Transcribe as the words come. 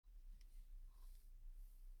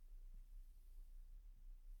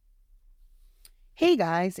Hey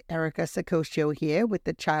guys, Erica Sakosio here with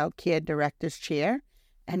the Childcare Director's Chair,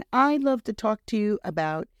 and I'd love to talk to you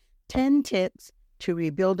about 10 tips to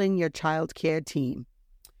rebuilding your childcare team.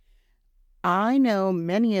 I know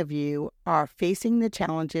many of you are facing the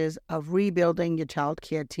challenges of rebuilding your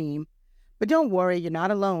childcare team, but don't worry, you're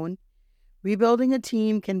not alone. Rebuilding a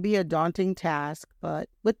team can be a daunting task, but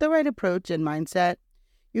with the right approach and mindset,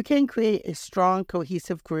 you can create a strong,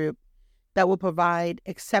 cohesive group that will provide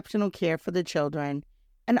exceptional care for the children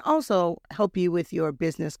and also help you with your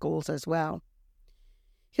business goals as well.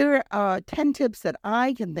 Here are 10 tips that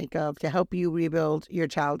I can think of to help you rebuild your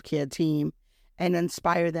childcare team and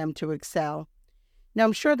inspire them to excel. Now,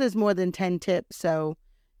 I'm sure there's more than 10 tips, so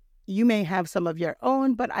you may have some of your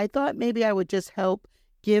own, but I thought maybe I would just help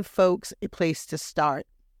give folks a place to start.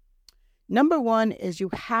 Number one is you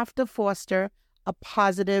have to foster a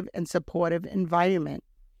positive and supportive environment.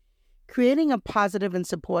 Creating a positive and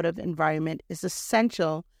supportive environment is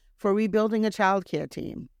essential for rebuilding a childcare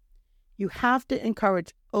team. You have to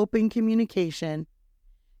encourage open communication.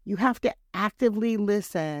 You have to actively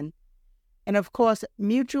listen. And of course,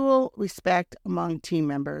 mutual respect among team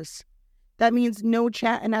members. That means no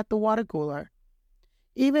chatting at the water cooler.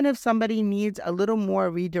 Even if somebody needs a little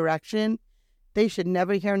more redirection, they should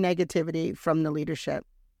never hear negativity from the leadership.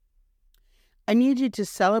 I need you to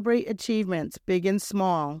celebrate achievements, big and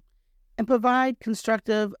small, and provide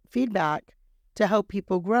constructive feedback to help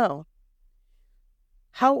people grow.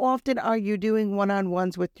 How often are you doing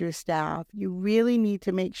one-on-ones with your staff? You really need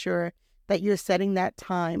to make sure that you're setting that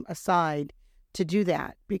time aside to do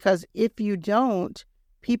that, because if you don't,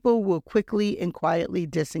 people will quickly and quietly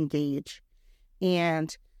disengage.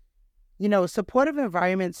 And, supportive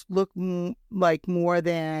environments look like more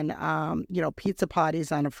than, pizza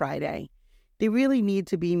parties on a Friday. They really need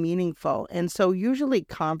to be meaningful. And so usually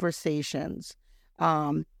conversations,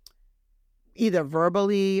 either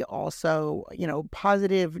verbally, also,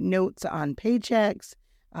 positive notes on paychecks,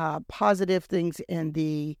 positive things in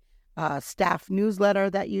the staff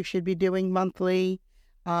newsletter that you should be doing monthly,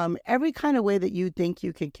 every kind of way that you think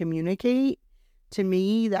you can communicate, to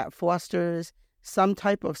me, that fosters some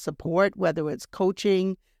type of support, whether it's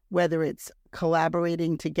coaching, whether it's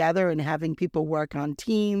collaborating together and having people work on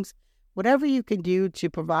teams. Whatever you can do to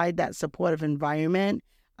provide that supportive environment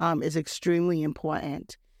is extremely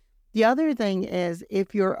important. The other thing is,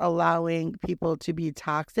 if you're allowing people to be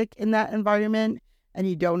toxic in that environment and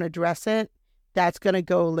you don't address it, that's going to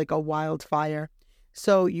go like a wildfire.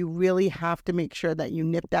 So you really have to make sure that you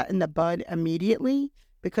nip that in the bud immediately,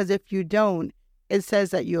 because if you don't, it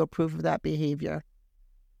says that you approve of that behavior.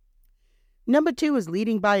 Number two is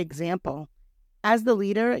leading by example. As the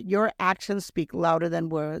leader, your actions speak louder than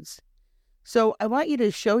words. So I want you to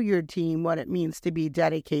show your team what it means to be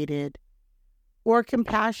dedicated or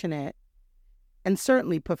compassionate and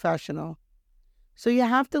certainly professional. So you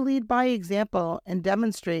have to lead by example and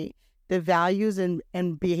demonstrate the values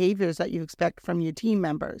and behaviors that you expect from your team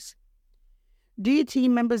members. Do your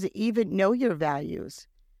team members even know your values?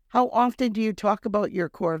 How often do you talk about your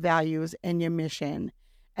core values and your mission,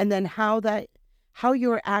 and then how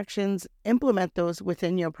your actions implement those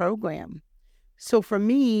within your program? So for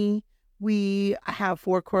me, we have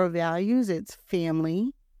 4 core values. It's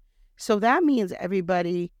family. So that means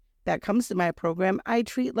everybody that comes to my program, I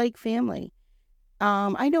treat like family.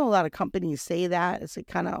 I know a lot of companies say that. It's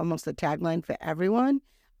kind of almost a tagline for everyone,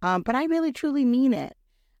 but I really truly mean it.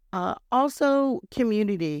 Also,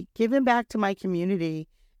 community. Giving back to my community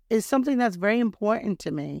is something that's very important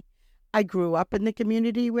to me. I grew up in the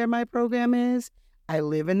community where my program is. I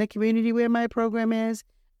live in the community where my program is.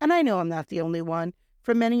 And I know I'm not the only one.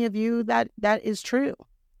 For many of you, that is true.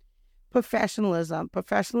 Professionalism.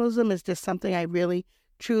 Professionalism is just something I really,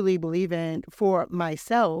 truly believe in for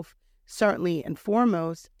myself, certainly and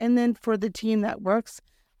foremost, and then for the team that works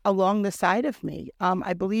along the side of me.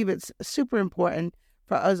 I believe it's super important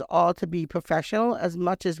for us all to be professional as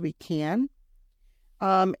much as we can.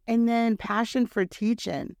 And then passion for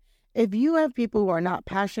teaching. If you have people who are not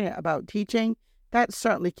passionate about teaching, that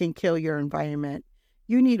certainly can kill your environment.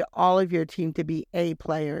 You need all of your team to be A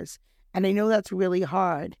players. And I know that's really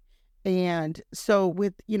hard. And so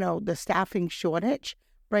with, the staffing shortage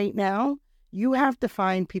right now, you have to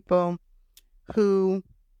find people who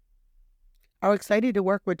are excited to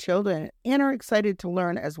work with children and are excited to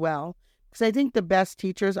learn as well. Because I think the best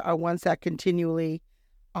teachers are ones that continually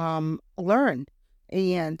learn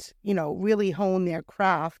and, really hone their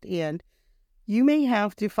craft. And you may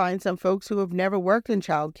have to find some folks who have never worked in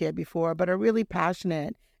childcare before, but are really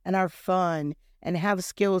passionate and are fun and have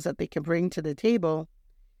skills that they can bring to the table.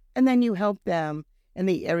 And then you help them in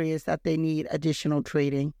the areas that they need additional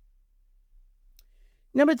training.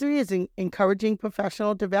 Number three is encouraging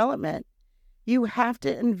professional development. You have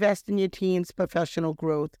to invest in your team's professional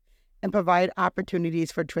growth and provide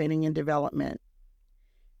opportunities for training and development.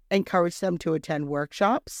 Encourage them to attend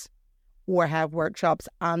workshops or have workshops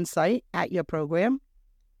on site at your program.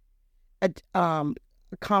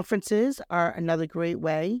 Conferences are another great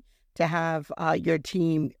way to have your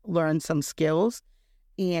team learn some skills,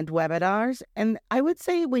 and webinars. And I would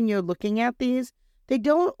say when you're looking at these, they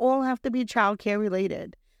don't all have to be childcare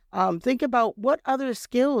related. Think about what other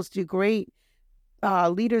skills do great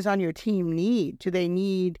leaders on your team need. Do they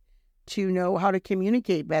need to know how to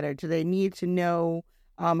communicate better? Do they need to know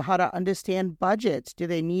how to understand budgets? Do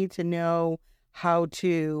they need to know how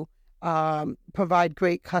to provide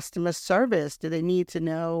great customer service? Do they need to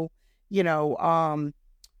know,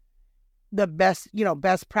 the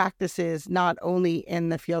best practices, not only in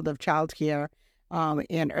the field of childcare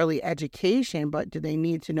and early education, but do they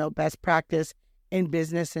need to know best practice in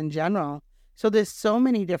business in general? So there's so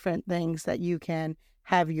many different things that you can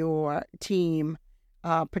have your team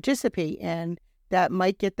participate in that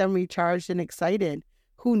might get them recharged and excited.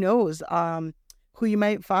 Who knows who you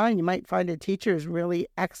might find? You might find a teacher is really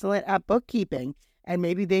excellent at bookkeeping, and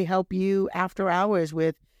maybe they help you after hours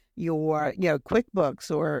with your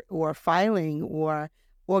QuickBooks or filing or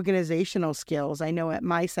organizational skills. I know at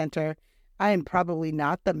my center, I am probably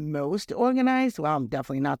not the most organized. Well, I'm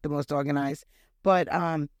definitely not the most organized, but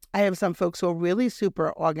I have some folks who are really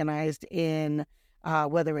super organized in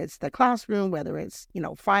whether it's the classroom, whether it's,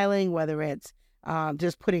 filing, whether it's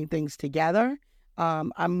just putting things together.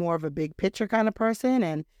 I'm more of a big picture kind of person,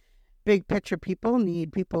 and big picture people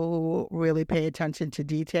need people who really pay attention to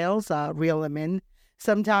details, reel them in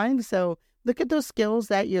sometimes. So look at those skills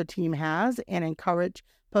that your team has and encourage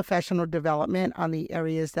professional development on the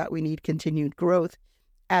areas that we need continued growth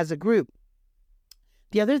as a group.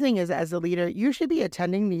 The other thing is, as a leader, you should be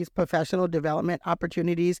attending these professional development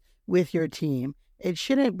opportunities with your team. It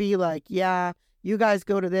shouldn't be like, yeah, you guys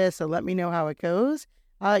go to this and let me know how it goes.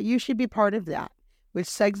 You should be part of that, which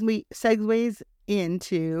segues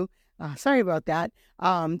into,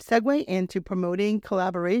 segue into promoting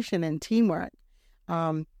collaboration and teamwork.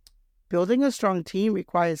 Building a strong team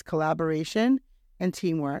requires collaboration and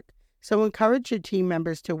teamwork. So encourage your team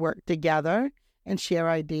members to work together and share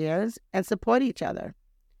ideas and support each other.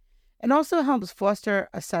 It also helps foster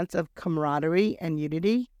a sense of camaraderie and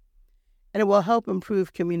unity, and it will help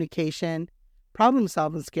improve communication,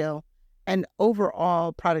 problem-solving skill, and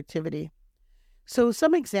overall productivity. So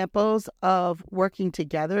some examples of working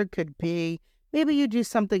together could be maybe you do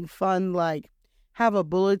something fun like have a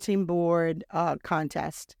bulletin board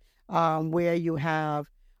contest where you have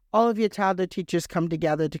all of your toddler teachers come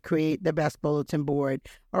together to create the best bulletin board,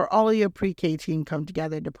 or all of your pre-K team come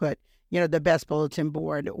together to put, the best bulletin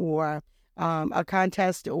board, or a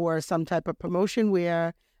contest or some type of promotion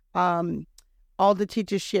where all the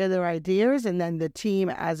teachers share their ideas, and then the team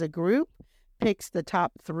as a group picks the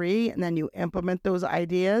top 3, and then you implement those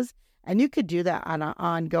ideas. And you could do that on an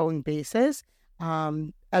ongoing basis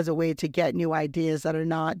as a way to get new ideas that are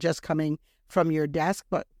not just coming from your desk,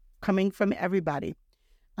 but coming from everybody.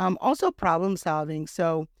 Also problem solving.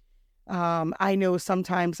 So I know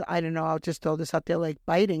sometimes, I'll just throw this out there, like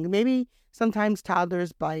biting. Maybe sometimes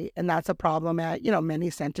toddlers bite, and that's a problem at, many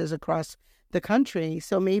centers across the country.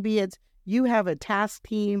 So maybe it's you have a task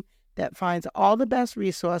team that finds all the best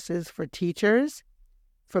resources for teachers,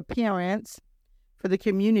 for parents, for the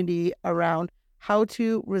community around how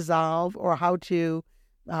to resolve or how to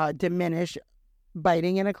diminish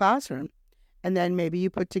biting in a classroom. And then maybe you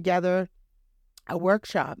put together a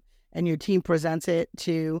workshop and your team presents it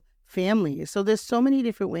to families. So there's so many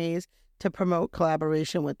different ways to promote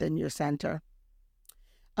collaboration within your center.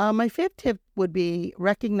 My 5th tip would be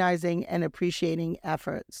recognizing and appreciating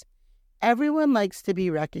efforts. Everyone likes to be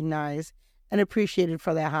recognized and appreciated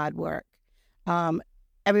for their hard work.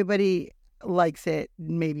 Everybody likes it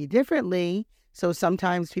maybe differently. So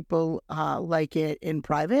sometimes people like it in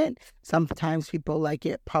private. Sometimes people like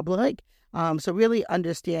it public. So really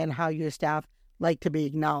understand how your staff like to be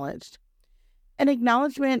acknowledged. An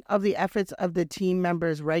acknowledgement of the efforts of the team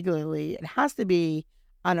members regularly, it has to be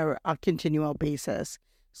on a continual basis.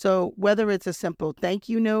 So whether it's a simple thank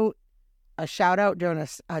you note, a shout out during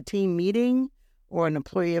a team meeting, or an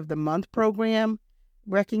Employee of the Month program,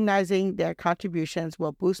 recognizing their contributions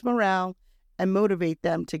will boost morale and motivate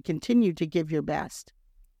them to continue to give your best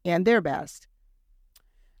and their best.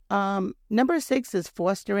 Number 6 is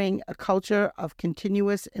fostering a culture of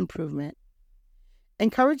continuous improvement.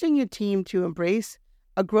 Encouraging your team to embrace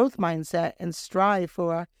a growth mindset and strive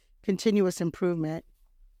for continuous improvement.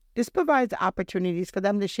 This provides opportunities for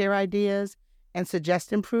them to share ideas and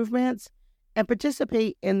suggest improvements and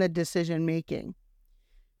participate in the decision making.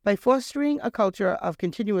 By fostering a culture of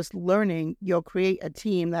continuous learning, you'll create a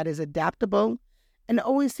team that is adaptable and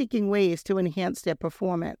always seeking ways to enhance their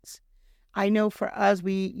performance. I know for us,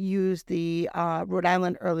 we use the Rhode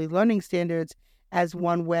Island Early Learning Standards as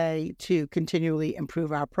one way to continually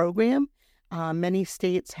improve our program. Many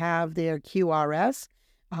states have their QRS.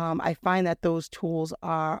 I find that those tools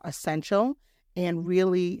are essential, and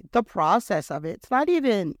really the process of it. It's not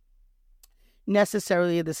even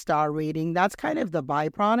necessarily the star rating. That's kind of the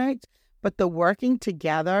byproduct, but the working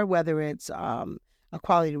together, whether it's a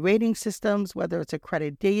quality rating systems, whether it's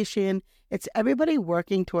accreditation, it's everybody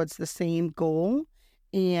working towards the same goal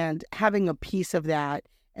and having a piece of that.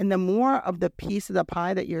 And the more of the piece of the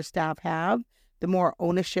pie that your staff have, the more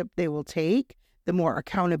ownership they will take, the more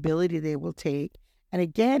accountability they will take. And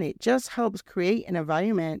again, it just helps create an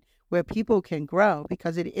environment where people can grow,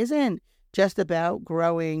 because it isn't just about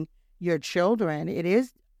growing your children. It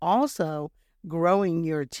is also growing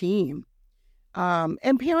your team.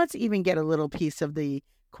 And parents even get a little piece of the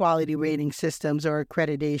quality rating systems or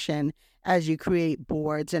accreditation as you create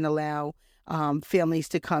boards and allow families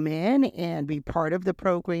to come in and be part of the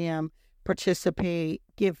program, participate,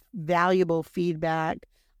 give valuable feedback.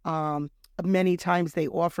 Many times they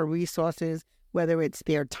offer resources, whether it's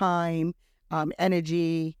their time,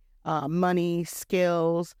 energy, money,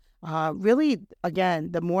 skills. Really,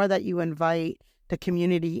 again, the more that you invite the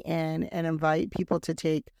community in and invite people to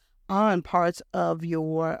take on parts of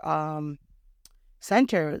your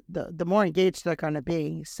center, the more engaged they're going to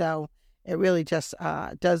be. So it really just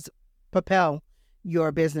does propel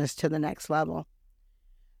your business to the next level.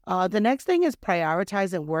 The next thing is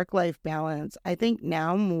prioritizing work-life balance. I think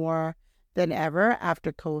now more than ever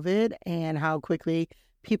after COVID and how quickly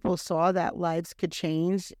people saw that lives could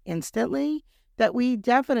change instantly, that we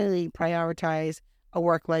definitely prioritize a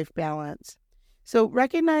work-life balance. So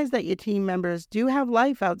recognize that your team members do have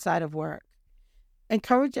life outside of work.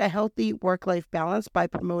 Encourage a healthy work-life balance by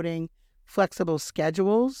promoting flexible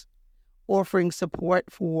schedules, offering support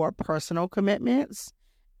for personal commitments,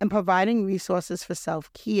 and providing resources for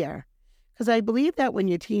self-care. Because I believe that when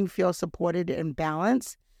your team feels supported and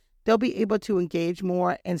balanced, they'll be able to engage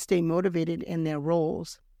more and stay motivated in their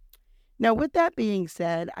roles. Now, with that being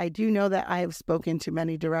said, I do know that I have spoken to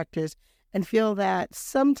many directors and feel that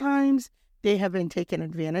sometimes they have been taken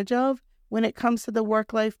advantage of when it comes to the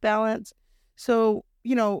work-life balance. So,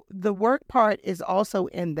 the work part is also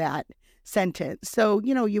in that sentence. So,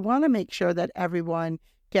 you want to make sure that everyone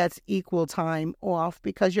gets equal time off,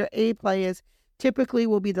 because your A players typically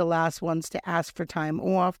will be the last ones to ask for time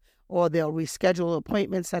off, or they'll reschedule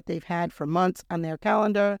appointments that they've had for months on their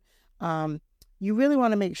calendar. You really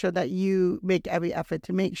want to make sure that you make every effort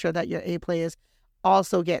to make sure that your A players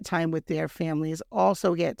also get time with their families,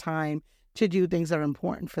 also get time to do things that are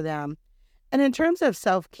important for them. And in terms of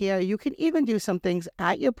self-care, you can even do some things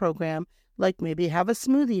at your program, like maybe have a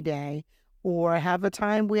smoothie day, or have a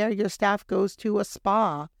time where your staff goes to a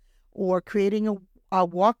spa, or creating a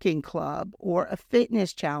walking club, or a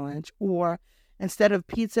fitness challenge, or instead of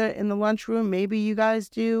pizza in the lunchroom, maybe you guys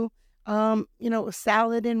do,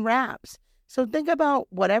 salad and wraps. So think about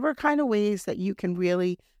whatever kind of ways that you can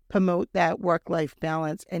really promote that work-life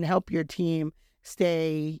balance and help your team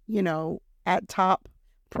stay, at top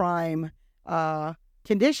prime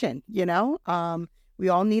condition. We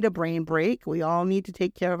all need a brain break. We all need to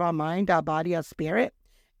take care of our mind, our body, our spirit.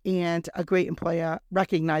 And a great employer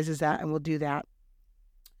recognizes that and will do that.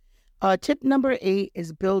 Tip number 8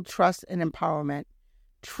 is build trust and empowerment.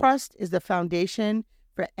 Trust is the foundation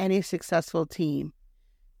for any successful team.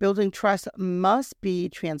 Building trust must be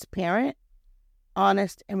transparent,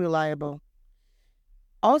 honest, and reliable.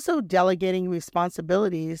 Also, delegating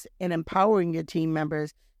responsibilities and empowering your team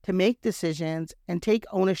members to make decisions and take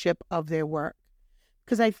ownership of their work.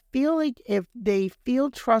 Because I feel like if they feel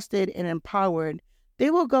trusted and empowered, they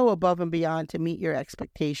will go above and beyond to meet your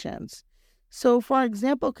expectations. So, for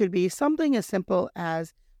example, could be something as simple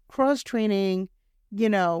as cross-training,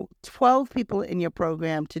 12 people in your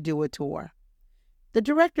program to do a tour. The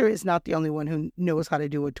director is not the only one who knows how to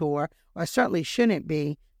do a tour, or certainly shouldn't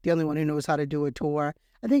be the only one who knows how to do a tour.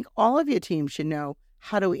 I think all of your team should know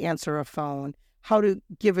how to answer a phone, how to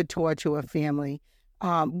give a tour to a family,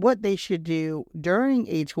 what they should do during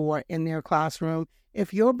a tour in their classroom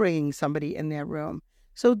if you're bringing somebody in their room.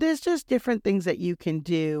 So there's just different things that you can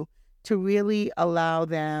do to really allow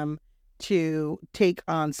them to take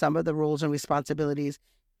on some of the roles and responsibilities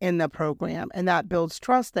in the program. And that builds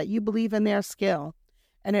trust that you believe in their skill.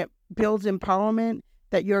 And it builds empowerment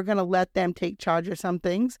that you're going to let them take charge of some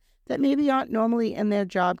things that maybe aren't normally in their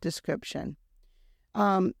job description.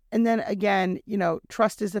 And then again,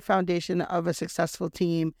 trust is the foundation of a successful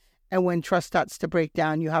team. And when trust starts to break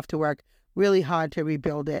down, you have to work really hard to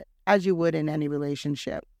rebuild it, as you would in any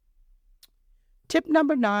relationship. Tip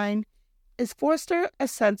number 9 is foster a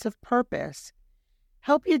sense of purpose.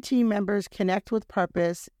 Help your team members connect with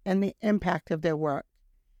purpose and the impact of their work.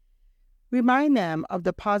 Remind them of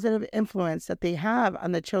the positive influence that they have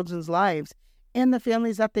on the children's lives and the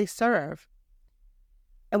families that they serve.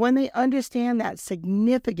 And when they understand that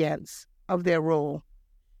significance of their role,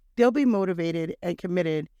 they'll be motivated and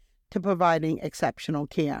committed to providing exceptional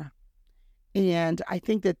care. And I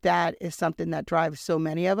think that is something that drives so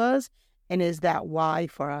many of us and is that why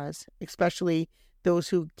for us, especially those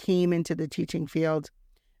who came into the teaching field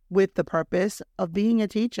with the purpose of being a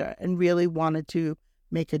teacher and really wanted to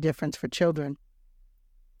make a difference for children.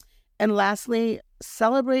 And lastly,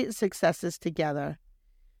 celebrate successes together.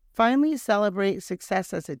 Finally, celebrate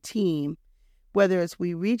success as a team, whether it's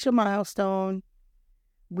we reach a milestone,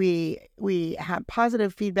 we have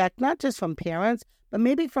positive feedback, not just from parents, but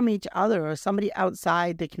maybe from each other or somebody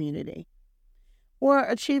outside the community, or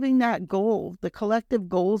achieving that goal, the collective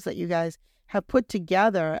goals that you guys have put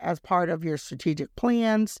together as part of your strategic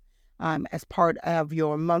plans, as part of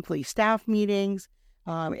your monthly staff meetings.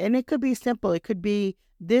 And it could be simple. It could be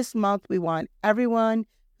this month we want everyone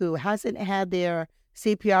who hasn't had their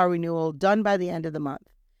CPR renewal done by the end of the month.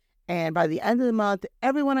 And by the end of the month,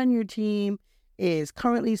 everyone on your team is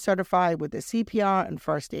currently certified with the CPR and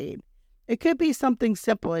first aid. It could be something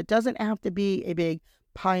simple. It doesn't have to be a big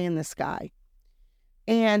pie in the sky.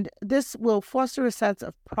 And this will foster a sense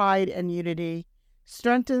of pride and unity,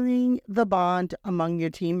 strengthening the bond among your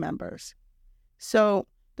team members. So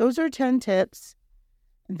those are 10 tips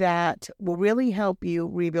that will really help you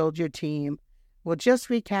rebuild your team. We'll just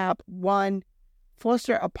recap. 1,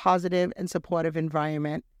 foster a positive and supportive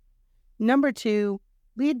environment. Number 2,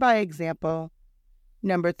 lead by example.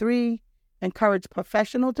 Number 3, encourage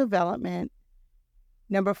professional development.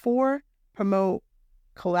 Number 4, promote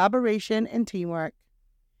collaboration and teamwork.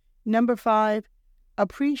 Number 5,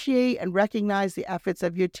 appreciate and recognize the efforts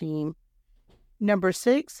of your team. Number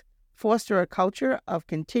 6, foster a culture of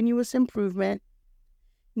continuous improvement.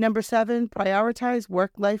 Number 7, prioritize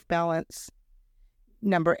work-life balance.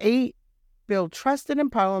 Number 8, build trust and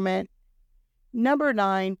empowerment. Number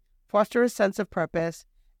 9, foster a sense of purpose.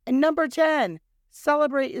 And number 10,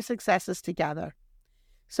 celebrate your successes together.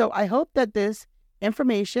 So I hope that this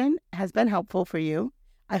information has been helpful for you.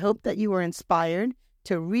 I hope that you were inspired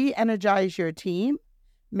to re-energize your team.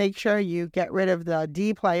 Make sure you get rid of the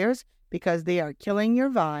D players because they are killing your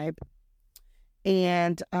vibe.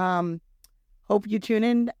 And hope you tune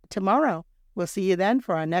in tomorrow. We'll see you then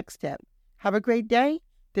for our next tip. Have a great day.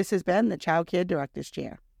 This has been the Childcare Director's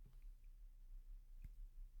Chair.